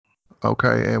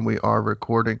Okay, and we are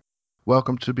recording.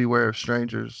 Welcome to Beware of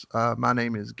Strangers. My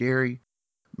name is Gary.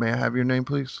 May I have your name,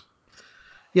 please?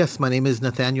 Yes, my name is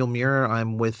Nathaniel Muir.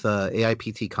 I'm with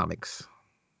AIPT Comics.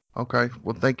 Okay,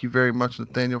 well, thank you very much,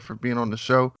 Nathaniel, for being on the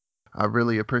show. I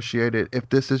really appreciate it. If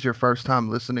this is your first time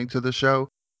listening to the show,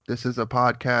 this is a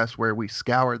podcast where we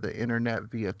scour the internet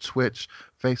via Twitch,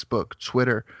 Facebook,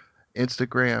 Twitter,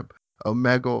 Instagram,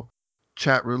 Omegle,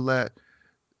 Chat Roulette,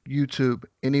 YouTube,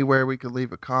 anywhere we could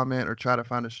leave a comment or try to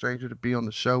find a stranger to be on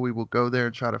the show, we will go there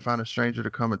and try to find a stranger to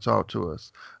come and talk to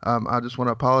us. I just want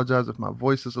to apologize if my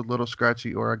voice is a little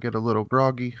scratchy or I get a little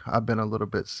groggy. I've been a little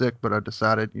bit sick, but I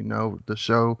decided, the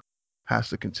show has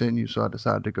to continue, so I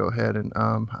decided to go ahead and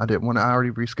I didn't want to. I already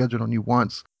rescheduled on you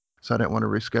once, so I didn't want to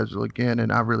reschedule again.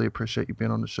 And I really appreciate you being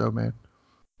on the show, man.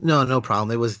 No, no problem.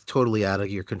 It was totally out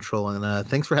of your control, and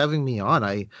thanks for having me on.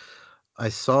 I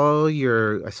found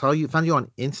you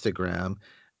on Instagram,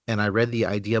 and I read the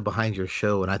idea behind your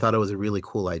show, and I thought it was a really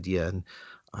cool idea, and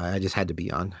I just had to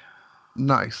be on.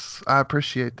 Nice. I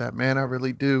appreciate that, man. I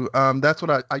really do. That's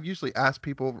what I usually ask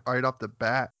people right off the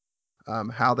bat,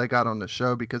 how they got on the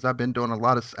show because I've been doing a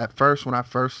lot of. At first, when I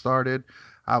first started,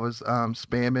 I was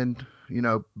spamming,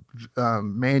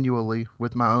 manually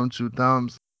with my own two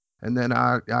thumbs, and then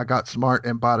I got smart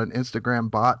and bought an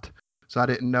Instagram bot. So I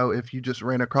didn't know if you just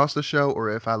ran across the show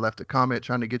or if I left a comment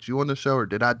trying to get you on the show or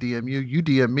did I DM you? You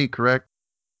DM me, correct?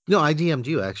 No, I DM'd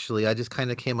you actually. I just kind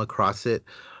of came across it,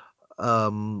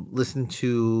 listened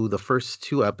to the first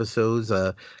two episodes,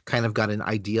 kind of got an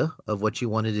idea of what you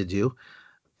wanted to do.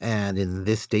 And in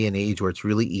this day and age where it's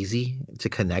really easy to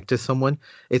connect to someone,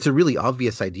 it's a really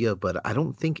obvious idea, but I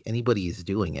don't think anybody is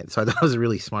doing it. So I thought it was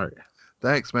really smart.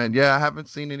 Thanks, man. Yeah, I haven't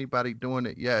seen anybody doing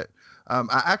it yet.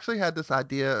 I actually had this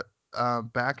idea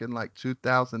back in like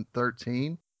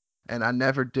 2013, and I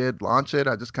never did launch it.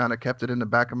 I just kind of kept it in the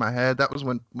back of my head. That was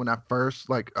when I first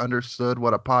like understood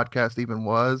what a podcast even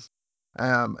was.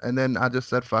 And then I just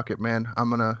said, "Fuck it, man. I'm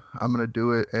gonna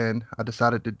do it," and I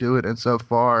decided to do it. And so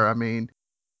far, I mean,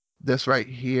 this right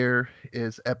here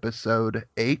is episode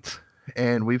 8,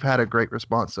 and we've had a great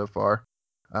response so far.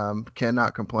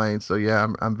 Cannot complain. So yeah,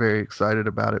 I'm very excited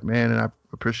about it, man, and I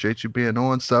appreciate you being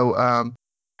on. So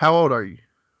how old are you?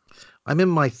 I'm in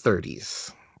my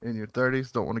 30s. In your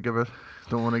 30s? Don't want to give a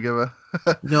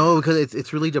No, because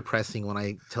it's really depressing when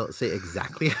I say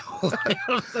exactly how old I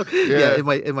am. So yeah, Yeah. in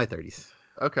my 30s.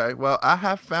 Okay. Well, I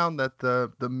have found that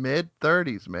the mid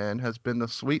 30s, man, has been the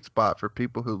sweet spot for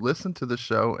people who listen to the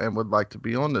show and would like to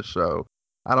be on the show.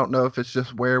 I don't know if it's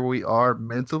just where we are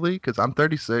mentally, because I'm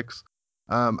 36.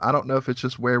 I don't know if it's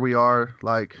just where we are,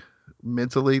 like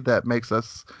mentally, that makes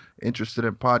us interested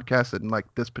in podcasts and like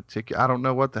this particular. I don't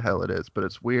know what the hell it is, but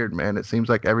it's weird, man. It seems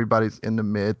like everybody's in the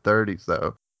mid 30s,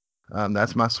 though.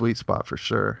 That's my sweet spot for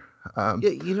sure. Um,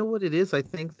 Yeah, you know what it is? I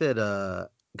think that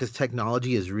because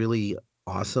technology is really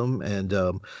awesome, and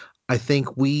I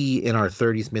think we in our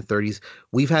 30s, mid 30s,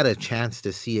 we've had a chance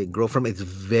to see it grow from its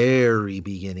very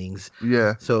beginnings.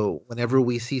 yeah, So whenever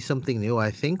we see something new,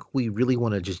 I think we really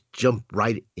want to just jump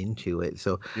right into it.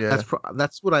 So yeah.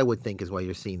 that's what I would think is why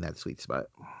you're seeing that sweet spot.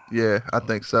 Yeah, I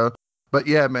think so. But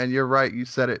yeah, man, you're right. You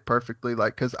said it perfectly.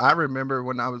 Like, cause I remember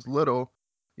when I was little,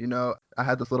 I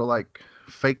had this little like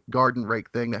fake garden rake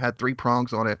thing that had three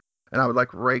prongs on it, and I would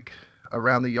like rake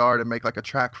around the yard and make like a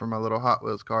track for my little Hot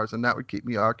Wheels cars, and that would keep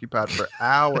me occupied for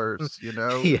hours.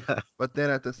 Yeah. But then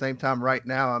at the same time, right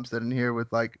now, I'm sitting here with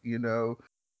like,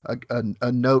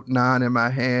 a Note 9 in my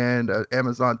hand, an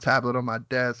Amazon tablet on my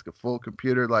desk, a full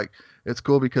computer. Like, it's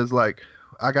cool because like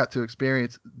I got to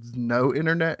experience no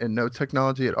internet and no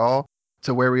technology at all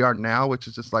to where we are now, which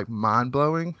is just like mind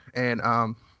blowing. And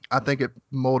I think it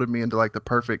molded me into like the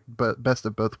perfect but best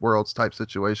of both worlds type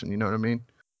situation. You know what I mean?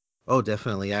 Oh,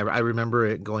 definitely. I remember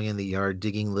it going in the yard,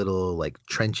 digging little like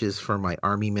trenches for my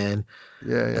army men.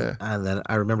 Yeah, And yeah, and then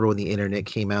I remember when the internet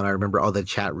came out, I remember all the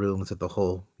chat rooms at the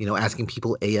whole, asking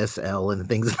people ASL and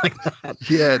things like that.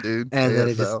 yeah, dude. And then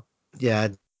it just, ASL. yeah,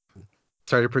 it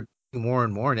started progressing more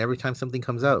and more. And every time something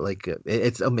comes out, like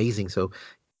it's amazing. So,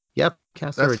 yeah,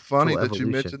 podcasts are That's a funny natural that you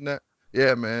evolution. mentioned that.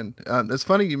 Yeah, man. It's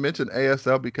funny you mentioned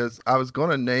ASL because I was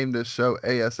going to name this show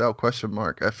ASL question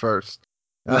mark at first.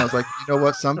 And I was like, you know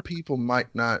what? Some people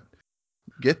might not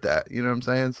get that. You know what I'm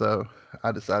saying? So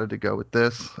I decided to go with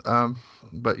this.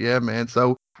 But yeah, man.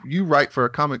 So you write for a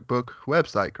comic book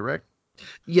website, correct?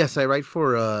 Yes, I write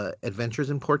for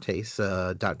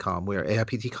adventuresinportace.com, where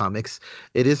AIPT Comics.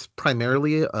 It is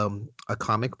primarily a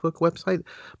comic book website,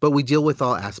 but we deal with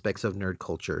all aspects of nerd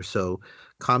culture. So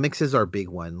comics is our big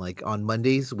one. Like on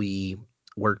Mondays, we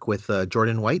work with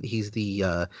Jordan White. He's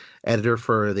the editor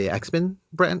for the X-Men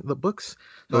brand, the books.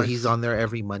 So he's Nice. on there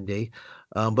every Monday.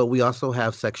 But we also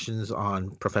have sections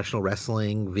on professional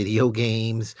wrestling, video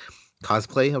games,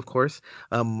 cosplay, of course.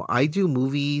 I do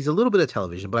movies, a little bit of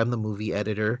television, but I'm the movie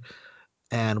editor.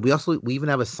 And we even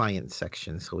have a science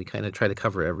section, so we kind of try to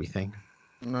cover everything.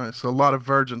 Nice. So a lot of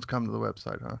virgins come to the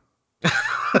website,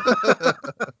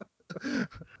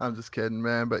 I'm just kidding,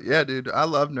 man. But yeah, dude, I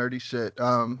love nerdy shit.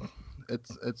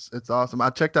 It's awesome. I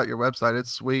checked out your website.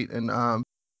 It's sweet, and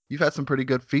you've had some pretty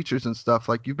good features and stuff.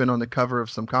 Like you've been on the cover of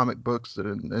some comic books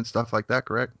and stuff like that,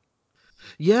 correct?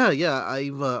 Yeah, yeah.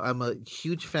 I'm a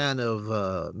huge fan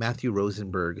of Matthew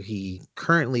Rosenberg. He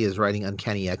currently is writing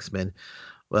Uncanny X-Men,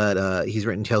 but he's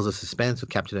written Tales of Suspense with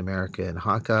Captain America and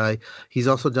Hawkeye. He's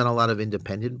also done a lot of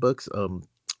independent books.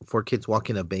 For Kids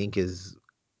Walking a Bank is,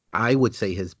 I would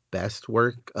say, his best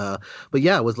work. But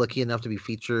yeah, I was lucky enough to be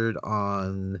featured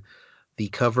on the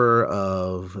cover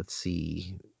of, let's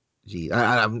see, gee,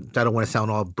 I don't want to sound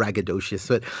all braggadocious,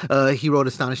 but he wrote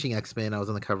Astonishing X-Men. I was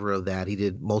on the cover of that. He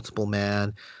did Multiple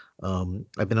Man.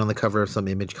 I've been on the cover of some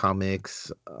Image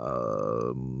comics.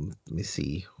 Let me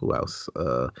see who else.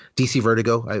 DC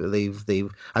Vertigo.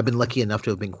 I've been lucky enough to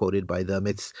have been quoted by them.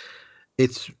 It's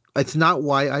not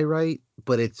why I write,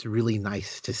 but it's really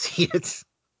nice to see it.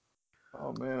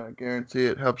 Oh man, I guarantee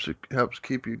it helps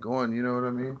keep you going. You know what I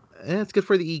mean? And it's good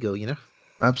for the ego, you know.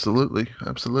 Absolutely,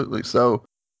 absolutely. So,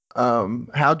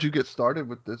 how'd you get started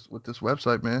with this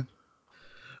website, man?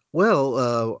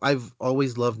 Well, I've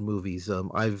always loved movies.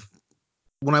 I've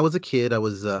When I was a kid, I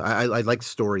liked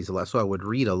stories a lot, so I would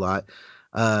read a lot.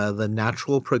 The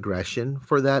natural progression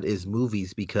for that is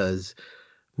movies because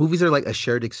movies are like a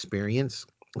shared experience.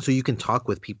 So you can talk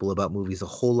with people about movies a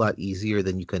whole lot easier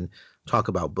than you can talk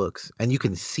about books, and you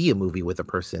can see a movie with a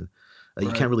person. You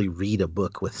Right, can't really read a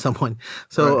book with someone.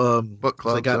 So, right. Book so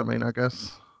I clubs. I got mean, I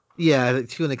guess. yeah,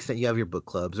 to an extent, you have your book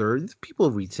clubs, or people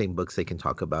read same books, they can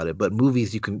talk about it. But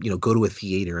movies, you can, go to a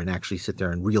theater and actually sit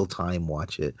there in real time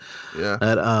watch it. Yeah.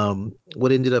 And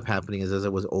what ended up happening is, as I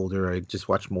was older, I just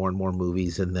watched more and more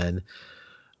movies, and then,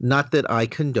 not that I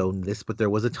condone this, but there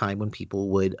was a time when people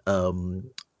would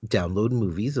download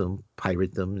movies and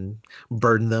pirate them and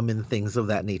burn them and things of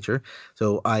that nature.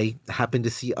 So I happened to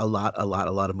see a lot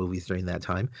of movies during that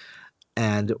time.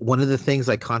 And one of the things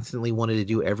I constantly wanted to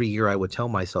do every year, I would tell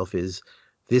myself is,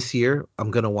 this year I'm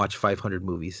going to watch 500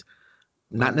 movies.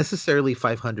 Not Nice. necessarily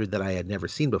 500 that I had never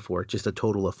seen before, just a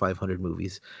total of 500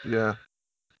 movies. Yeah.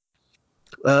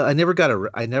 I never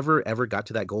ever got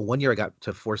to that goal. One year I got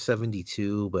to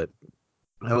 472, but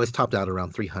I always topped out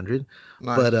around 300.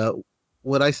 But Nice.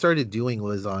 what I started doing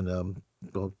was on,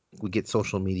 well, we get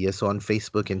social media. So on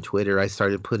Facebook and Twitter, I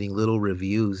started putting little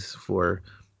reviews for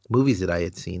movies that I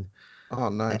had seen. Oh,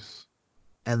 nice.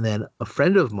 And then a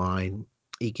friend of mine,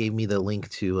 he gave me the link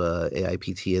to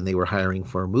AIPT, and they were hiring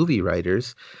for movie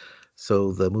writers.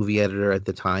 So the movie editor at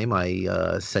the time,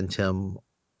 I sent him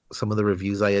some of the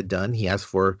reviews I had done. He asked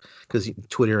for, because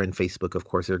Twitter and Facebook, of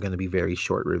course, are going to be very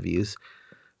short reviews.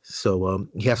 So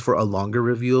he asked for a longer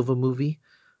review of a movie.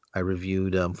 I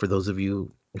reviewed, for those of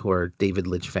you who are David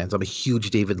Lynch fans, I'm a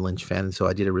huge David Lynch fan. So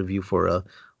I did a review for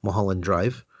Mulholland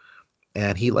Drive,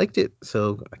 and he liked it.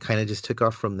 So I kind of just took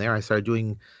off from there. I started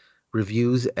doing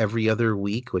reviews every other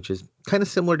week, which is kind of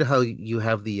similar to how you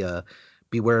have the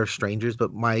Beware of Strangers.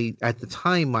 But my at the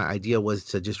time, my idea was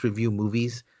to just review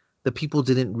movies that people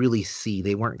didn't really see.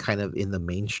 They weren't kind of in the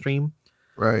mainstream.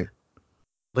 Right.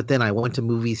 But then I went to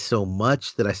movies so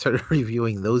much that I started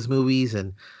reviewing those movies,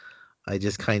 and I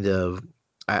just kind of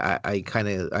I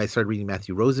started reading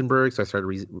Matthew Rosenberg, so I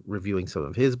started reviewing some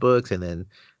of his books, and then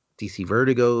DC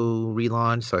Vertigo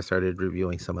relaunched, so I started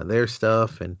reviewing some of their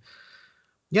stuff. And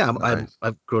yeah, Nice.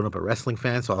 I've grown up a wrestling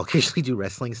fan, so I'll occasionally do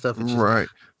wrestling stuff. It's just Right.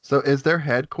 So, is their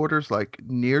headquarters like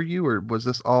near you, or was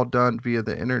this all done via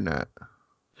the internet?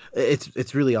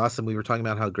 it's really awesome. We were talking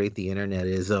about how great the internet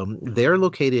is. They're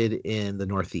located in the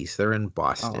Northeast. They're in Oh,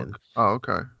 Boston. okay. Oh,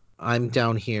 okay. I'm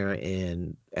down here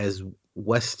in as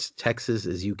West Texas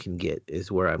as you can get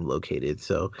is where I'm located.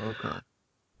 So Okay.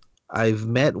 I've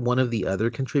met one of the other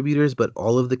contributors, but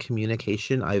all of the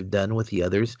communication I've done with the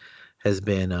others has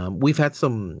been, we've had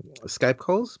some Skype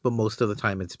calls, but most of the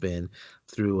time it's been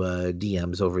through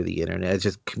DMs over the internet. It's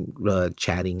just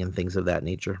chatting and things of that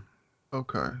nature.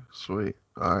 Okay. Sweet.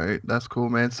 All right. That's cool,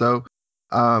 man. So,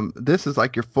 this is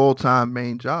like your full-time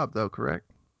main job, though, correct?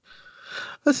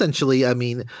 Essentially, I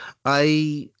mean,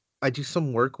 I I do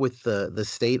some work with the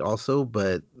state also,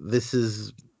 but this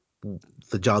is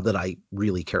the job that I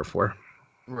really care for.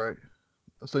 Right.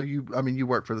 So I mean, you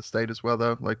work for the state as well,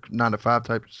 though, like 9 to 5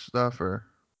 type stuff, or?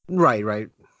 Right, right.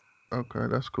 Okay,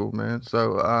 that's cool, man.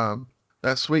 So,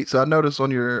 that's sweet. So I noticed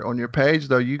on your page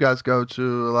though, you guys go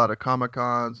to a lot of Comic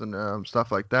Cons and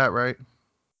stuff like that, right?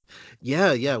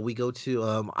 Yeah, yeah. We go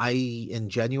to I in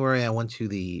January I went to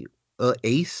the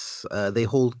Ace. They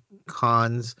hold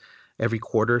cons every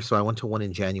quarter, so I went to one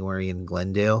in January in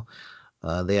Glendale.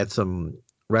 They had some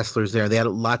wrestlers there. They had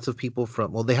lots of people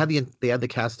from. Well, they had the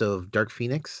cast of Dark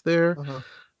Phoenix there.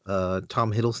 Uh-huh.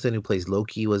 Tom Hiddleston, who plays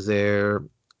Loki, was there.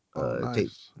 Oh,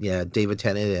 nice. Yeah, David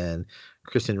Tennant and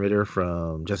Kristen Ritter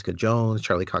from Jessica Jones,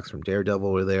 Charlie Cox from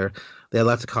Daredevil were there. They had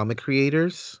lots of comic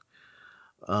creators.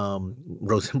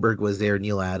 Rosenberg was there,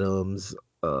 Neil Adams.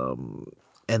 Um,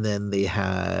 and then they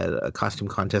had a costume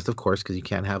contest, of course, because you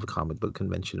can't have a comic book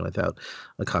convention without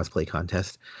a cosplay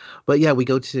contest. But yeah, we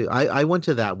go to. I went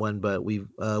to that one, but we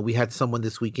had someone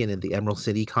this weekend at the Emerald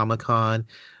City Comic Con.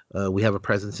 We have a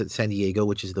presence at San Diego,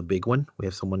 which is the big one. We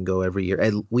have someone go every year,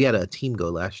 and we had a team go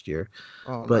last year.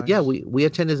 Oh, But yeah, nice. we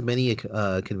attend as many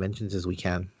conventions as we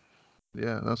can.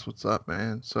 Yeah, that's what's up,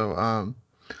 man. So,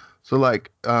 so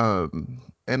like,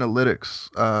 analytics,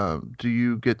 do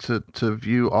you get to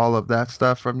view all of that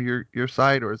stuff from your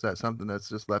site, or is that something that's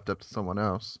just left up to someone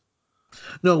else?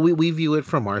 No, we view it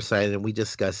from our side and we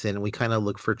discuss it and we kind of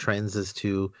look for trends as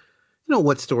to,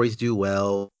 what stories do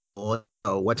well,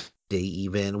 what day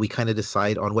even. We kind of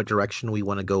decide on what direction we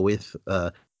want to go with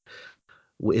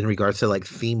in regards to like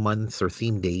theme months or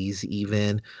theme days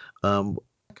even. Um,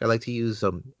 I like to use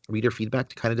reader feedback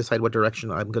to kind of decide what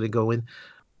direction I'm going to go in.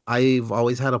 I've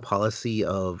always had a policy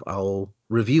of I'll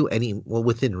review well,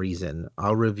 within reason.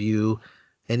 I'll review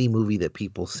any movie that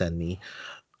people send me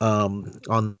on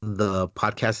the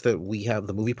podcast that we have,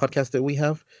 the movie podcast that we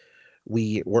have.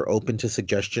 We're open to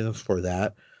suggestions for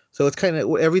that. So it's kind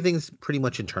of everything's pretty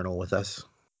much internal with us.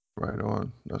 Right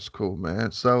on. That's cool,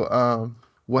 man. So,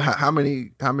 how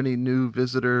many new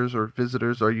visitors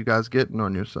are you guys getting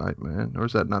on your site, man? Or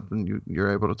is that nothing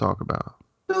you're able to talk about?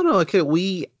 No, no, okay.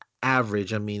 We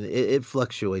average. I mean, it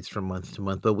fluctuates from month to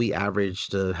month, but we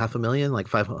averaged half a million, like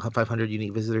 500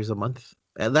 unique visitors a month,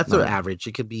 and that's our Nice. average.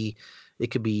 It could be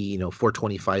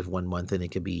 425 one month, and it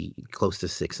could be close to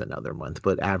six another month,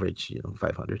 but average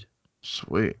 500.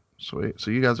 Sweet, sweet.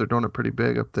 So you guys are doing it pretty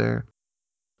big up there.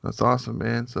 That's awesome,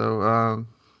 man. So,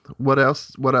 what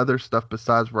else? What other stuff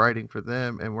besides writing for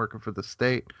them and working for the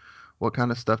state? What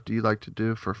kind of stuff do you like to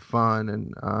do for fun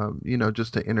and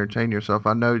just to entertain yourself?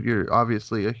 I know you're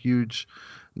obviously a huge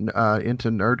into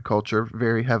nerd culture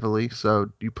very heavily. So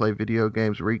you play video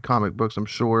games, read comic books, I'm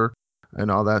sure,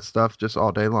 and all that stuff just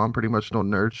all day long, pretty much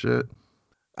doing nerd shit.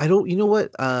 I don't, you know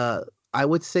what? I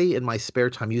would say in my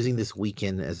spare time, using this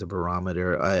weekend as a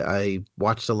barometer, I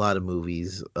watched a lot of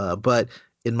movies. But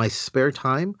in my spare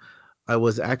time, I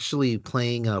was actually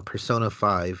playing Persona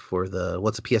 5 for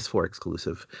what's a PS4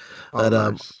 exclusive. Oh,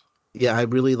 But nice. yeah, I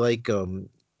really like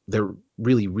they're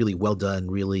really, really well done,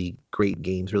 really great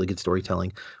games, really good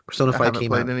storytelling. Persona I 5 haven't came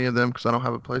played out. any of them because I don't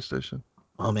have a PlayStation.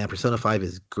 Oh man, Persona 5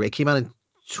 is great. It came out in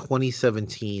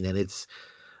 2017 and it's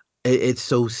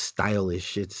so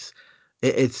stylish. It's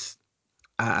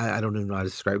I don't even know how to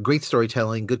describe. Great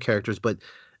storytelling, good characters, but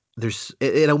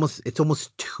it's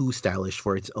almost too stylish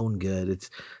for its own good. It's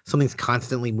something's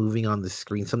constantly moving on the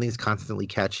screen. Something's constantly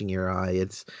catching your eye.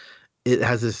 It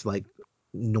has this like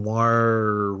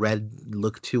noir red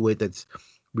look to it that's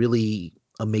really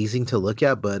amazing to look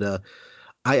at. But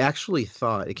I actually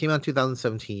thought it came out in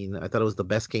 2017. I thought it was the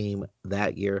best game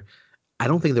that year. I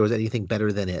don't think there was anything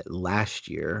better than it last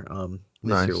year.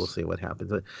 This year we'll Nice. see what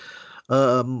happens. But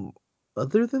um,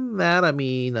 other than that, I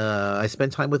mean, I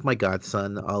spend time with my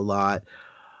godson a lot.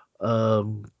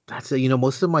 That's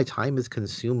most of my time is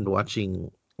consumed watching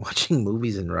watching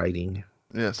movies and writing.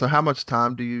 Yeah. So how much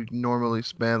time do you normally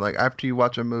spend, like after you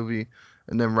watch a movie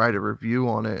and then write a review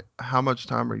on it? How much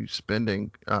time are you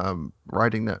spending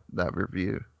writing that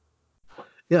review?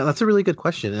 Yeah, that's a really good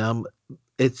question.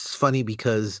 It's funny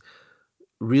because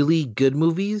really good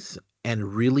movies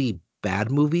and really bad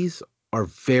movies are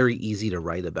very easy to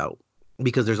write about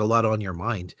because there's a lot on your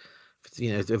mind.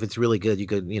 If it's really good, you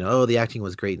could, oh, the acting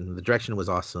was great and the direction was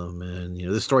awesome and the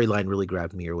storyline really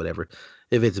grabbed me or whatever.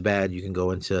 If it's bad, you can go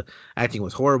into acting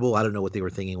was horrible. I don't know what they were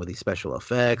thinking with these special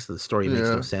effects. The story makes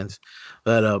no Yeah. sense.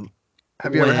 But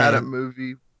Have you ever had a when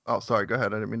movie? Oh, sorry. Go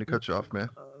ahead. I didn't mean to cut you off, man.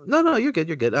 no, no, you're good.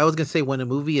 You're good. I was gonna say when a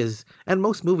movie is, and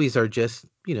most movies are just,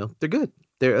 they're good.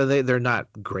 They're not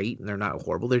great and they're not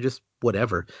horrible. They're just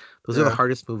whatever. Those are the Yeah.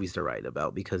 hardest movies to write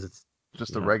about because it's,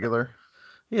 Just you a know, regular.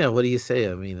 Yeah, what do you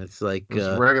say? I mean, it's like, It's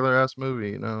a regular ass movie,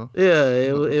 you know. yeah,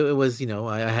 it was,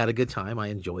 I had a good time. I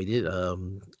enjoyed it.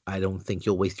 I don't think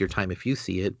you'll waste your time if you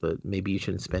see it, but maybe you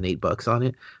shouldn't spend $8 on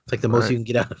it. It's like the most you Right.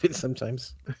 can get out of it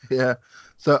sometimes. Yeah.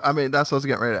 So I mean, that's what I was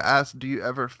getting ready to ask. Do you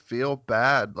ever feel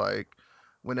bad, like,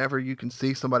 whenever you can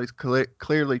see somebody's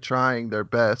clearly trying their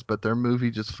best, but their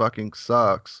movie just fucking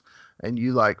sucks, and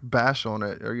you like bash on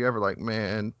it? Are you ever like,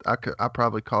 man, I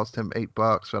probably cost him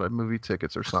 $8 for the movie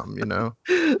tickets or something, you know?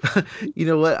 You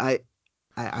know what?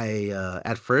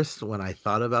 At first when I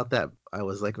thought about that, I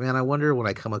was like, man, I wonder when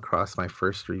I come across my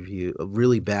first review, a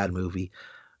really bad movie,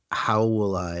 how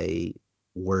will I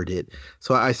word it?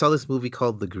 So I saw this movie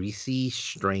called The Greasy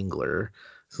Strangler.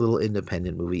 It's a little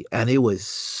independent movie, and it was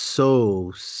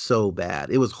so bad.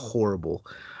 It was horrible.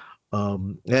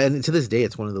 And to this day,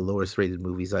 it's one of the lowest rated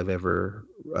movies I've ever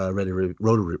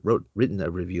written a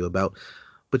review about.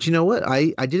 But you know what?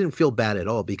 I didn't feel bad at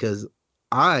all because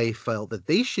I felt that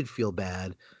they should feel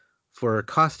bad for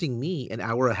costing me an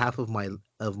hour and a half of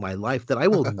my life that I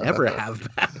will never have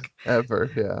back. Ever,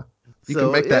 yeah. You can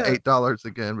So make that yeah, $8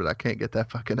 again, but I can't get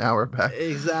that fucking hour back.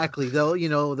 exactly. Though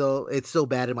it's so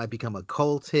bad it might become a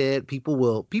cult hit. People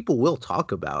will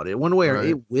talk about it one way or Right,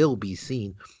 it will be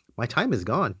seen. My time is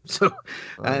gone. So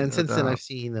right, and no since then I've doubt.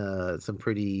 seen some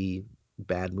pretty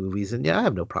bad movies, and yeah, I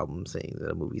have no problem saying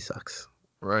that a movie sucks.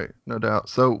 Right, no doubt.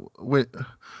 So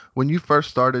when you first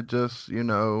started, just, you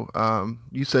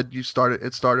said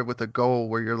it started with a goal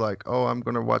where you're like, oh, I'm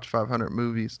gonna watch 500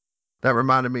 movies. That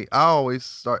reminded me, I always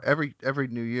start every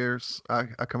New Year's, I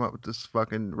come up with this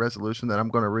fucking resolution that I'm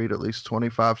gonna read at least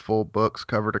 25 full books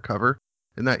cover to cover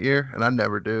in that year, and I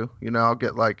never do. I'll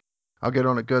get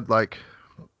on a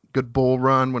good bull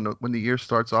run when the year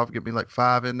starts off, get me like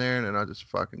five in there, and then I just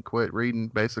fucking quit reading.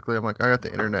 Basically, I'm like, I got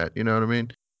the internet, you know what I mean?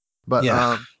 But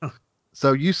Yeah.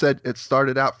 so you said it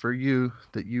started out for you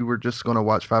that you were just going to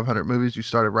watch 500 movies. You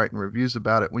started writing reviews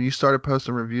about it. When you started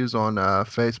posting reviews on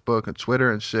Facebook and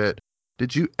Twitter and shit,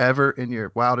 did you ever in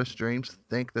your wildest dreams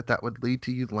think that that would lead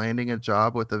to you landing a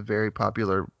job with a very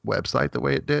popular website the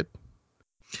way it did?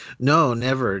 No,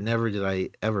 never did I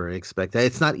ever expect that.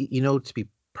 It's not, to be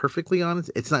perfectly honest,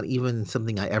 it's not even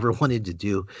something I ever wanted to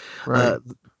do. Right. Uh,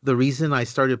 the reason I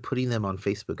started putting them on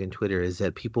Facebook and Twitter is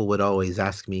that people would always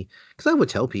ask me, because I would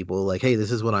tell people like, "Hey, this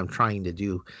is what I'm trying to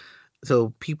do."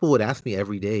 So people would ask me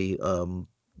every day,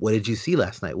 "What did you see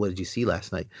last night? What did you see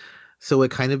last night?" So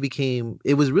it kind of became,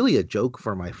 it was really a joke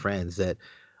for my friends that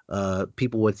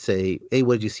people would say, "Hey,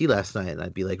 what did you see last night?" And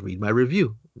I'd be like, "Read my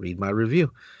review. Read my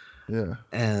review." Yeah.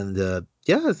 And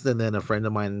yes, and then a friend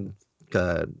of mine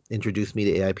introduced me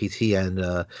to AIPT,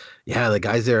 and yeah, the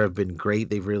guys there have been great.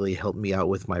 They've really helped me out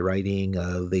with my writing.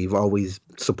 They've always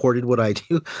supported what I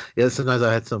do. Yeah, sometimes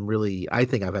I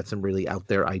think I've had some really out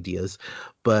there ideas,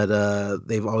 but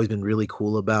they've always been really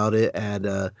cool about it.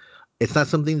 And it's not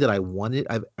something that I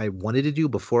wanted to do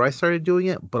before I started doing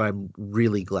it, but I'm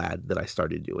really glad that I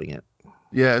started doing it.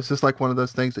 Yeah, it's just like one of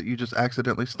those things that you just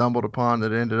accidentally stumbled upon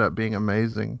that ended up being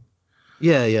amazing.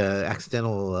 Yeah, yeah,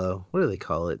 accidental. What do they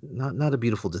call it? Not a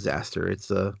beautiful disaster. It's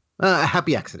a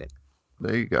happy accident.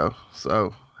 There you go.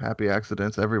 So happy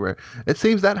accidents everywhere. It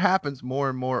seems that happens more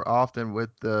and more often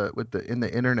with the in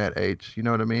the internet age. You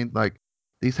know what I mean? Like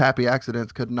these happy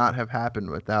accidents could not have happened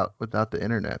without the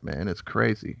internet, man. It's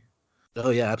crazy.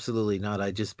 Oh yeah, absolutely not. I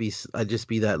just be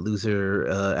that loser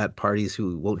at parties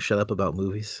who won't shut up about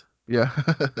movies. Yeah.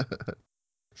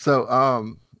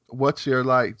 So what's your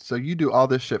like so you do all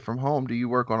this shit from home? Do you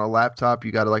work on a laptop?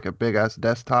 You got like a big ass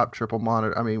desktop, triple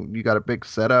monitor? I mean, you got a big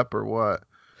setup or what?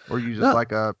 Or you just No,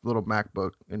 like a little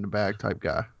MacBook in the bag type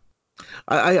guy?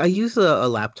 I use a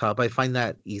laptop. I find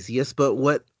that easiest. But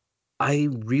what I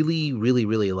really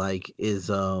like is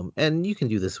and you can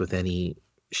do this with any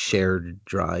shared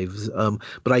drives.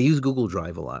 But I use Google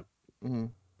Drive a lot. Hmm.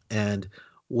 And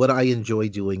what I enjoy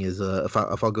doing is if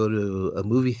I'll go to a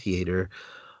movie theater,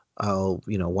 I'll,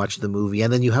 watch the movie,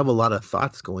 and then you have a lot of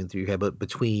thoughts going through your head, but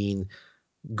between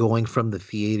going from the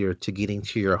theater to getting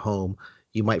to your home,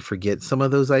 you might forget some of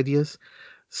those ideas.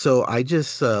 So I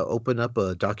just open up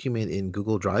a document in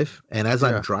Google Drive, and as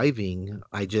I'm Yeah. driving,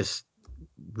 I just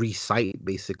recite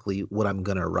basically what I'm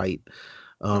gonna write.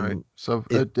 Right. Um, So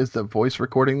it is the voice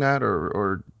recording that,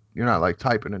 or you're not like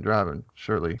typing and driving,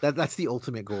 surely? that's the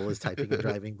ultimate goal is typing and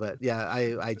driving. But yeah,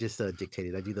 I just dictate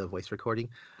it. I do the voice recording,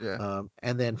 Yeah.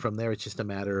 and then from there it's just a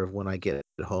matter of when I get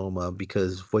home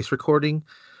because voice recording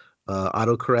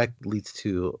autocorrect leads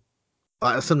to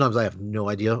sometimes I have no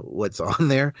idea what's on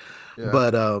there, Yeah.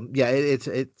 but yeah,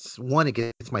 it's one, it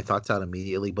gets my thoughts out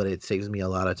immediately, but it saves me a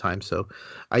lot of time. So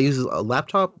I use a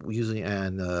laptop using,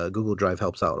 and Google Drive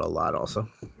helps out a lot also.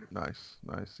 Nice,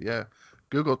 nice. Yeah.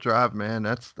 Google Drive, man,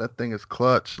 that thing is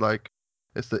clutch. Like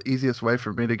it's the easiest way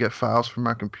for me to get files from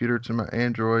my computer to my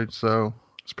Android, so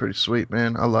it's pretty sweet,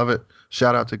 man. I love it.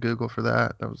 Shout out to Google for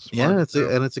that. That was a smart Yeah,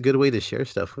 deal. it's a good way to share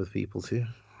stuff with people too.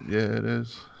 Yeah, it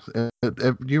is.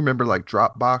 You remember like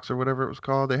Dropbox or whatever it was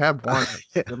called? They had one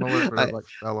that's similar, but it I like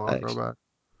fell I off real actually, bad.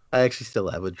 I actually still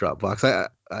have a Dropbox.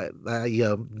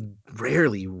 I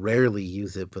rarely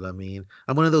use it, but I mean,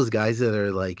 I'm one of those guys that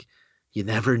are like, you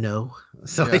never know.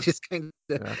 So I Yeah, just kind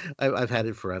of, yeah, I've had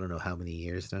it for I don't know how many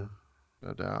years now.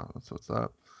 no doubt. That's what's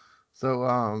up.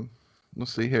 So,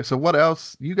 let's see here. So, what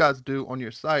else you guys do on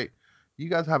your site? You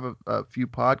guys have a few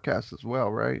podcasts as well,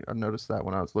 right? I noticed that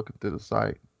when I was looking through the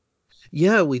site.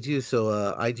 Yeah, we do.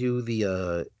 So I do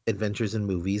the Adventures in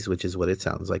Movies, which is what it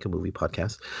sounds like, a movie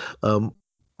podcast.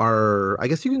 Our I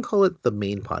guess you can call it the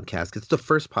main podcast. It's the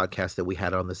first podcast that we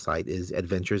had on the site is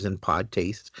Adventures in Pod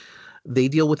Taste. They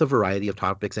deal with a variety of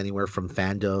topics, anywhere from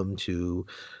fandom to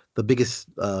the biggest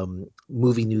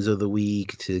movie news of the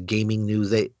week to gaming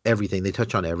news. Everything. They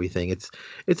touch on everything.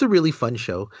 It's a really fun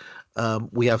show.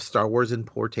 We have Star Wars in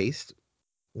Poor Taste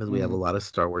because we have a Hmm. lot of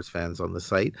Star Wars fans on the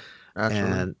site.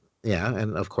 Naturally. And yeah,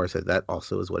 and of course that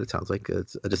also is what it sounds like.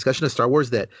 It's a discussion of Star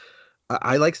Wars that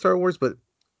I like Star Wars, but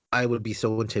I would be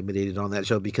so intimidated on that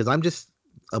show because I'm just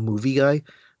a movie guy.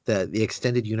 That the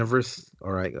extended universe,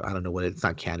 or I don't know what it's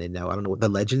not canon now. I don't know what the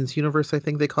Legends universe I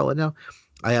think they call it now.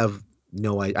 I have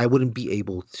no I wouldn't be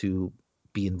able to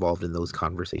be involved in those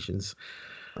conversations.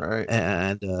 Right.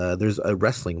 And there's a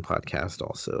wrestling podcast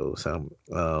also. So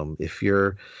if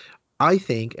you're I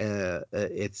think well,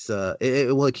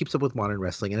 it keeps up with modern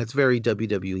wrestling, and it's very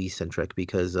WWE centric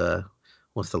because well,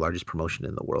 it's the largest promotion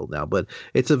in the world now. But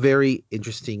it's a very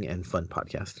interesting and fun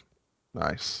podcast.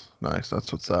 Nice. Nice.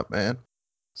 That's what's up, man.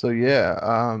 So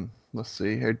yeah, let's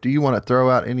see here. Do you want to throw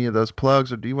out any of those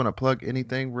plugs, or do you want to plug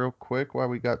anything real quick while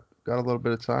we got a little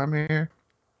bit of time here?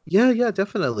 Yeah, yeah,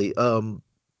 definitely.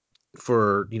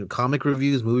 For comic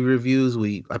reviews, movie reviews,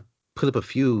 I put up a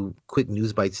few quick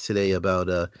news bites today about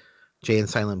Jay and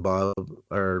Silent Bob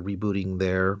are rebooting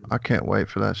their. I can't wait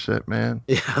for that shit, man.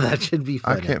 Yeah, that should be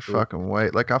I fun can't actually. fucking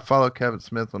wait. Like I follow Kevin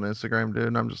Smith on Instagram, dude,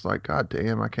 and I'm just like, God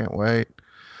damn, I can't wait.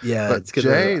 Yeah, But it's gonna.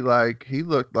 Jay, like, he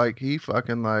looked like he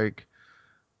fucking like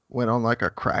went on like a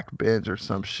crack binge or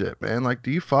some shit, man. Like,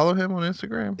 do you follow him on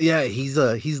Instagram? Yeah, he's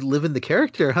living the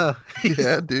character, huh?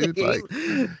 Yeah, dude. Like,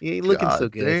 He ain't looking so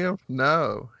God good. damn,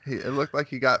 no. It looked like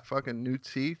he got fucking new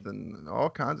teeth and all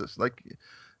kinds of like.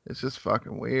 It's just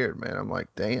fucking weird, man. I'm like,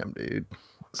 damn, dude.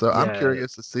 So I'm Yeah,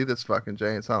 curious to see this fucking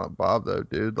Jay and Silent Bob though,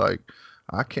 dude. Like,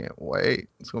 I can't wait.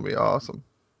 It's gonna be awesome.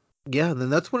 yeah. Then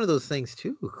that's one of those things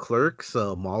too. Clerks,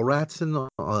 Mallrats,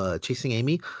 and Chasing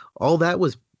Amy. All that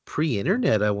was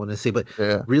pre-internet, I want to say, but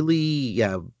Yeah, really,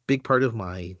 yeah, big part of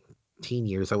my teen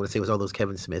years, I want to say, was all those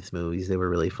Kevin Smith movies. They were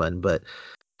really fun. But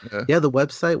yeah, yeah, the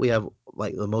website we have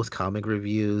like the most comic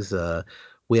reviews.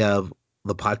 We have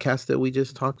the podcast that we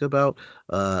just talked about.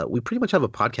 We pretty much have a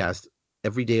podcast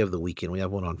every day of the weekend. We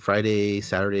have one on Friday,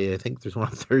 Saturday. I think there's one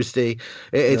on Thursday.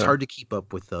 It's yeah, hard to keep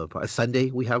up with the Sunday.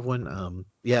 We have one.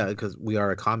 Yeah, because we are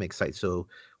a comic site, so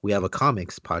we have a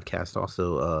comics podcast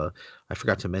also. I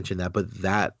forgot to mention that, but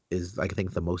that is I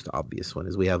think the most obvious one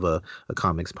is we have a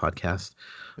comics podcast.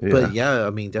 But yeah. yeah, I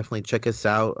mean, definitely check us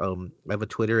out. I have a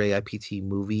Twitter, AIPT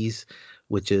Movies,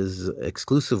 which is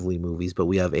exclusively movies, but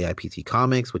we have AIPT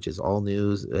Comics, which is all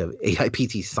news. We have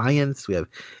AIPT Science. We have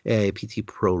AIPT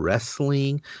Pro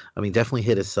Wrestling. I mean, definitely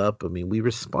hit us up. I mean, we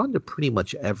respond to pretty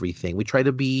much everything. We try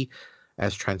to be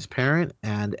as transparent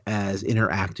and as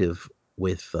interactive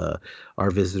with our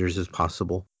visitors as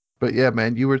possible. But yeah,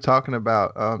 man, you were talking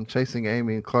about chasing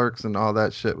Amy and Clerks and all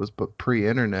that shit was but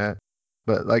pre-internet.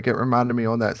 But like it reminded me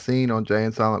on that scene on Jay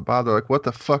and Silent Bob. They're like, "What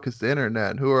the fuck is the internet?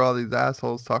 And who are all these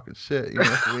assholes talking shit?" You know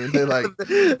what I mean? They like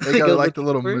they They go to go like the looking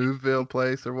little for it. Moveville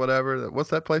place or whatever. What's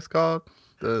that place called?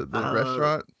 The Uh,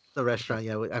 restaurant? the restaurant,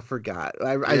 yeah, I forgot.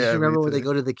 I just Yeah, me remember when they too.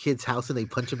 go to the kid's house and they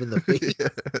punch him in the face. Yeah.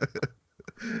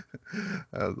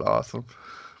 That was awesome.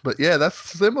 But yeah, that's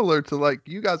similar to like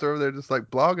you guys are over there just like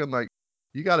blogging. Like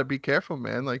you got to be careful,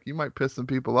 man. Like you might piss some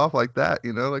people off like that.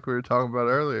 You know, like we were talking about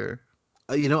earlier.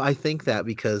 I think that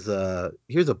because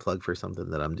here's a plug for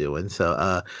something that I'm doing.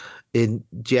 So in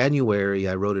January,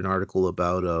 I wrote an article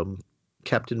about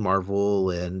Captain Marvel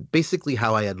and basically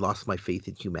how I had lost my faith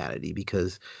in humanity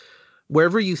because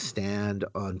wherever you stand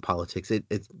on politics,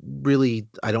 it's really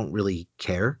I don't really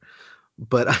care.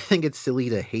 But I think it's silly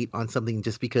to hate on something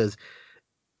just because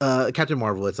Captain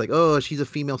Marvel, it's like, oh, she's a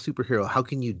female superhero. How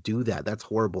can you do that? That's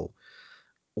horrible.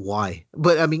 Why?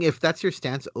 But I mean, if that's your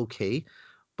stance, okay.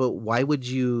 but why would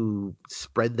you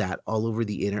spread that all over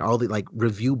the internet, all the like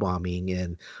review bombing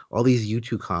and all these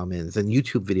YouTube comments and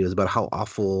YouTube videos about how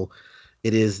awful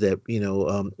it is that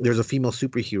there's a female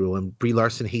superhero and Brie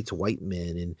Larson hates white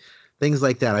men and things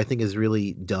like that. I think is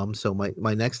really dumb. So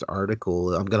my next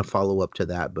article, I'm gonna follow up to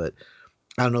that, but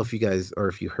I don't know if you guys or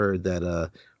if you heard that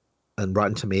on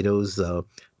Rotten Tomatoes,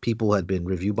 people had been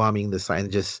review bombing the sign.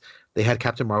 Just they had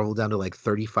Captain Marvel down to like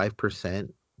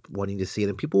 35% wanting to see it,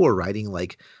 and people were writing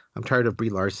like, "I'm tired of Brie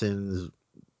Larson's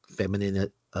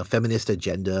feminist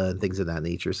agenda and things of that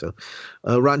nature." So,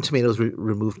 Rotten Tomatoes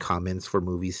removed comments for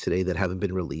movies today that haven't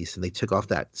been released, and they took off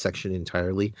that section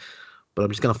entirely. But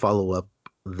I'm just gonna follow up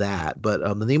that. But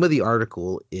the name of the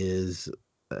article is,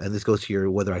 and this goes to your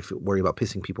whether I worry about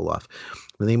pissing people off.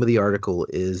 The name of the article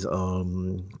is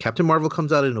Captain Marvel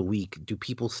comes out in a week. Do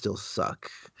people still suck?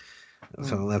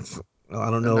 So that's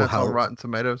I don't know that's how. on Rotten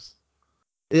Tomatoes.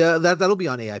 Yeah, that'll be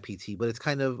on AIPT, but it's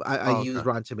kind of I Oh, use okay.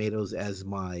 Rotten Tomatoes as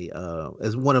my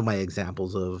as one of my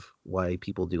examples of why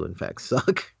people do in fact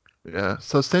suck. Yeah.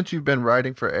 So since you've been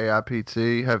writing for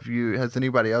AIPT, has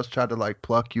anybody else tried to like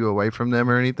pluck you away from them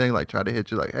or anything? Like try to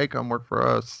hit you like, hey, come work for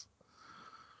us.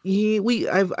 Yeah,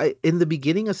 in the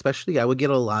beginning especially, I would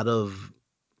get a lot of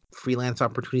freelance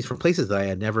opportunities from places that I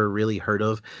had never really heard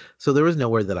of. So there was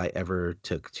nowhere that I ever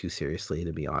took too seriously,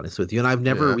 to be honest with you. And I've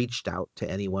never Yeah. reached out to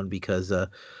anyone because it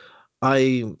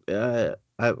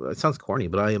sounds corny,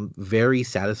 but I am very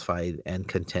satisfied and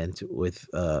content with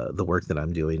the work that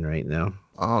I'm doing right now.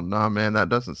 Oh no, man, that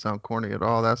doesn't sound corny at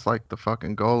all. That's like the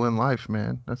fucking goal in life,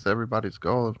 man. That's everybody's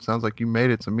goal. It sounds like you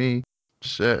made it to me.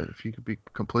 Shit, if you could be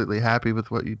completely happy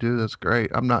with what you do, that's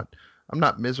great. I'm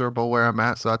not miserable where I'm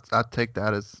at, so I take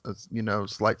that as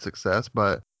slight success.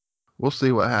 But we'll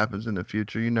see what happens in the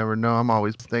future. You never know. I'm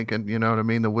always thinking, you know what I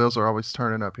mean? The wheels are always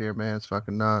turning up here, man. It's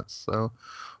fucking nuts. So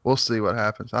we'll see what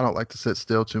happens. I don't like to sit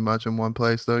still too much in one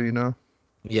place, though.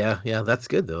 Yeah, that's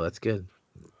good though. That's good.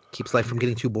 Keeps life from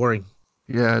getting too boring.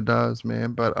 Yeah, it does,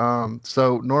 man. But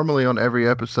so normally on every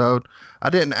episode, I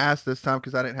didn't ask this time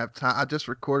because I didn't have time. I just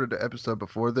recorded the episode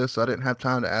before this, so I didn't have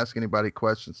time to ask anybody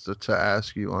questions to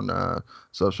ask you on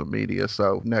social media.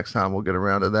 So next time we'll get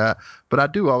around to that. But I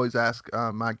do always ask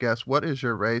my guests, what is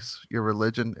your race, your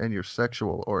religion, and your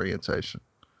sexual orientation?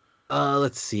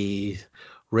 Let's see.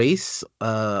 Race,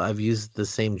 I've used the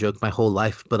same joke my whole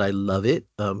life, but I love it.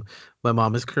 My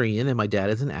mom is Korean and my dad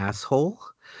is an asshole.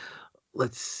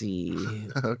 Let's see.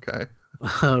 Okay.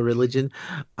 Religion.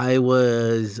 I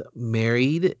was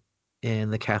married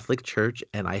in the Catholic Church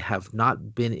and I have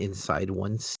not been inside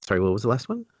once. Sorry, what was the last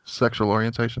one? Sexual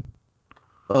orientation?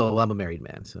 Oh, well, I'm a married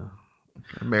man, so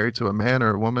Married to a man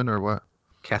or a woman or what?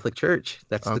 Catholic Church.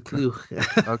 That's the Okay. clue.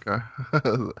 Okay.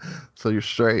 So you're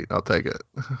straight. I'll take it.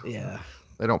 Yeah.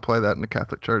 They don't play that in the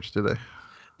Catholic Church, do they?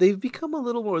 They've become a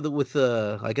little more with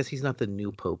I guess he's not the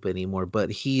new pope anymore, but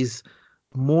he's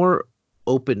more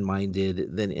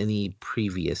open-minded than any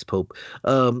previous pope.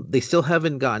 They still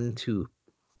haven't gotten to,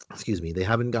 excuse me, they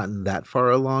haven't gotten that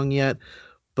far along yet,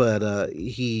 but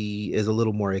he is a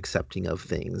little more accepting of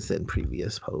things than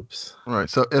previous popes. All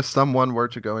right. So if someone were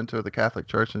to go into the Catholic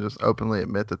Church and just openly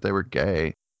admit that they were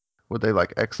gay, would they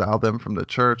like exile them from the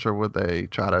church, or would they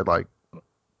try to like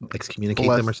Excommunicate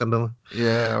them or bless? something.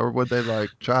 Yeah, or would they like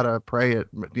try to pray it,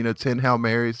 10 Hail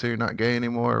Marys so you're not gay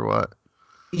anymore, or what?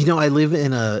 I live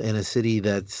in a city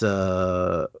that's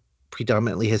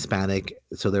predominantly Hispanic,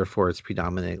 so therefore it's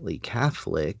predominantly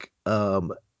Catholic.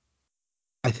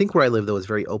 I think where I live though is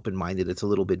very open-minded. It's a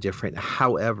little bit different.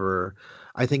 However,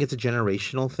 I think it's a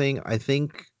generational thing. I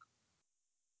think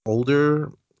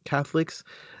older Catholics,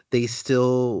 they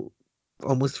still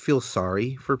almost feel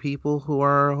sorry for people who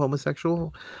are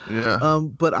homosexual. Yeah,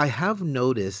 But I have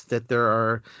noticed that there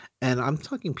are, and I'm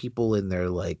talking people in their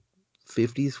like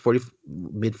 50s, 40,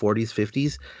 mid 40s,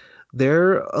 50s,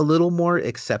 they're a little more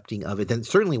accepting of it than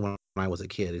certainly when I was a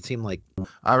kid. It seemed like,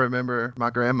 I remember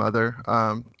my grandmother.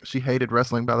 She hated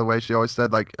wrestling. By the way, she always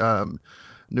said like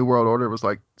New World Order was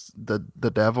like the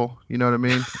devil. You know what I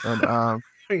mean? And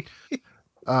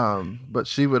but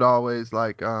she would always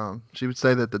like she would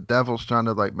say that the devil's trying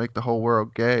to like make the whole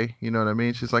world gay. You know what I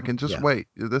mean? She's like, and just yeah. wait,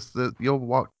 you'll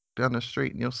walk down the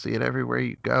street and you'll see it everywhere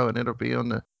you go, and it'll be on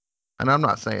the. And I'm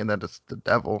not saying that it's the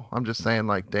devil. I'm just saying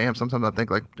like, damn. Sometimes I think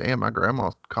like, damn, my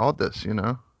grandma called this.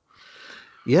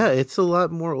 Yeah, it's a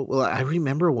lot more. Well, I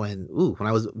remember when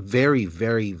I was very,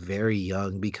 very, very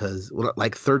young, because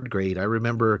like third grade, I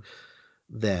remember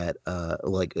that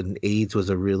like an AIDS was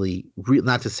a really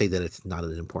not to say that it's not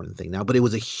an important thing now, but it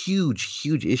was a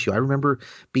huge issue. I remember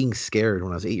being scared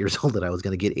when I was 8 years old that I was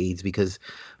going to get AIDS because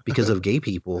of gay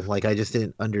people. Like I just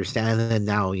didn't understand. And then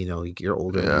now, you're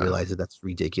older and you Yeah. realize that that's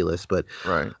ridiculous. But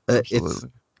Right. it's Absolutely.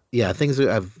 yeah, things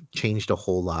have changed a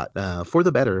whole lot for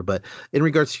the better. But in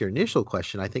regards to your initial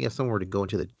question, I think if someone were to go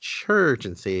into the church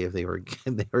and say if they were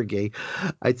they were gay,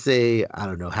 I'd say I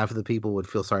don't know, half of the people would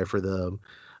feel sorry for them,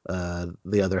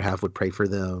 the other half would pray for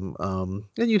them, and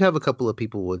you'd have a couple of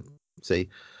people would say,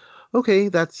 "Okay,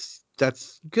 that's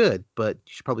good, but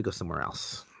you should probably go somewhere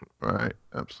else." Right.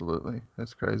 Absolutely.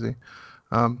 That's crazy.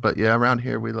 But yeah, around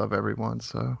here we love everyone.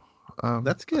 So, um,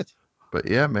 That's good. but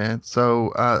yeah, man.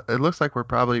 So it looks like we're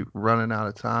probably running out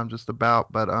of time just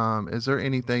about. But is there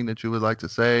anything that you would like to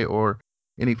say or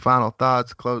any final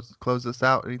thoughts? Close this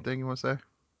out. Anything you want to say?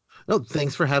 No,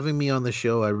 thanks for having me on the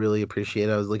show. I really appreciate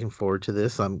it. I was looking forward to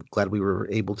this. I'm glad we were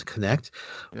able to connect.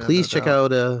 Yeah, no Please check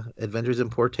doubt. out Adventures in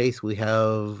Poor Taste. We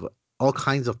have all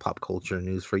kinds of pop culture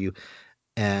news for you.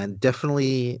 And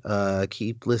definitely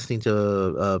keep listening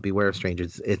to Beware of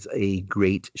Strangers. It's a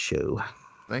great show.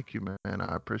 Thank you, man.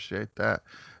 I appreciate that.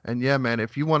 And yeah, man,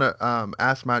 if you want to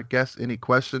ask my guests any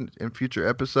questions in future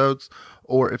episodes,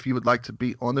 or if you would like to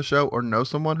be on the show or know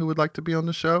someone who would like to be on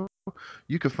the show,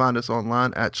 you can find us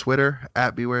online at Twitter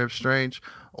at Beware of Strange,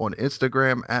 on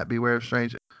Instagram at Beware of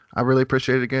Strange. I really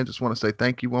appreciate it again. Just want to say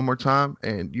thank you one more time,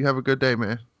 and you have a good day,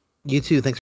 man. You too. Thanks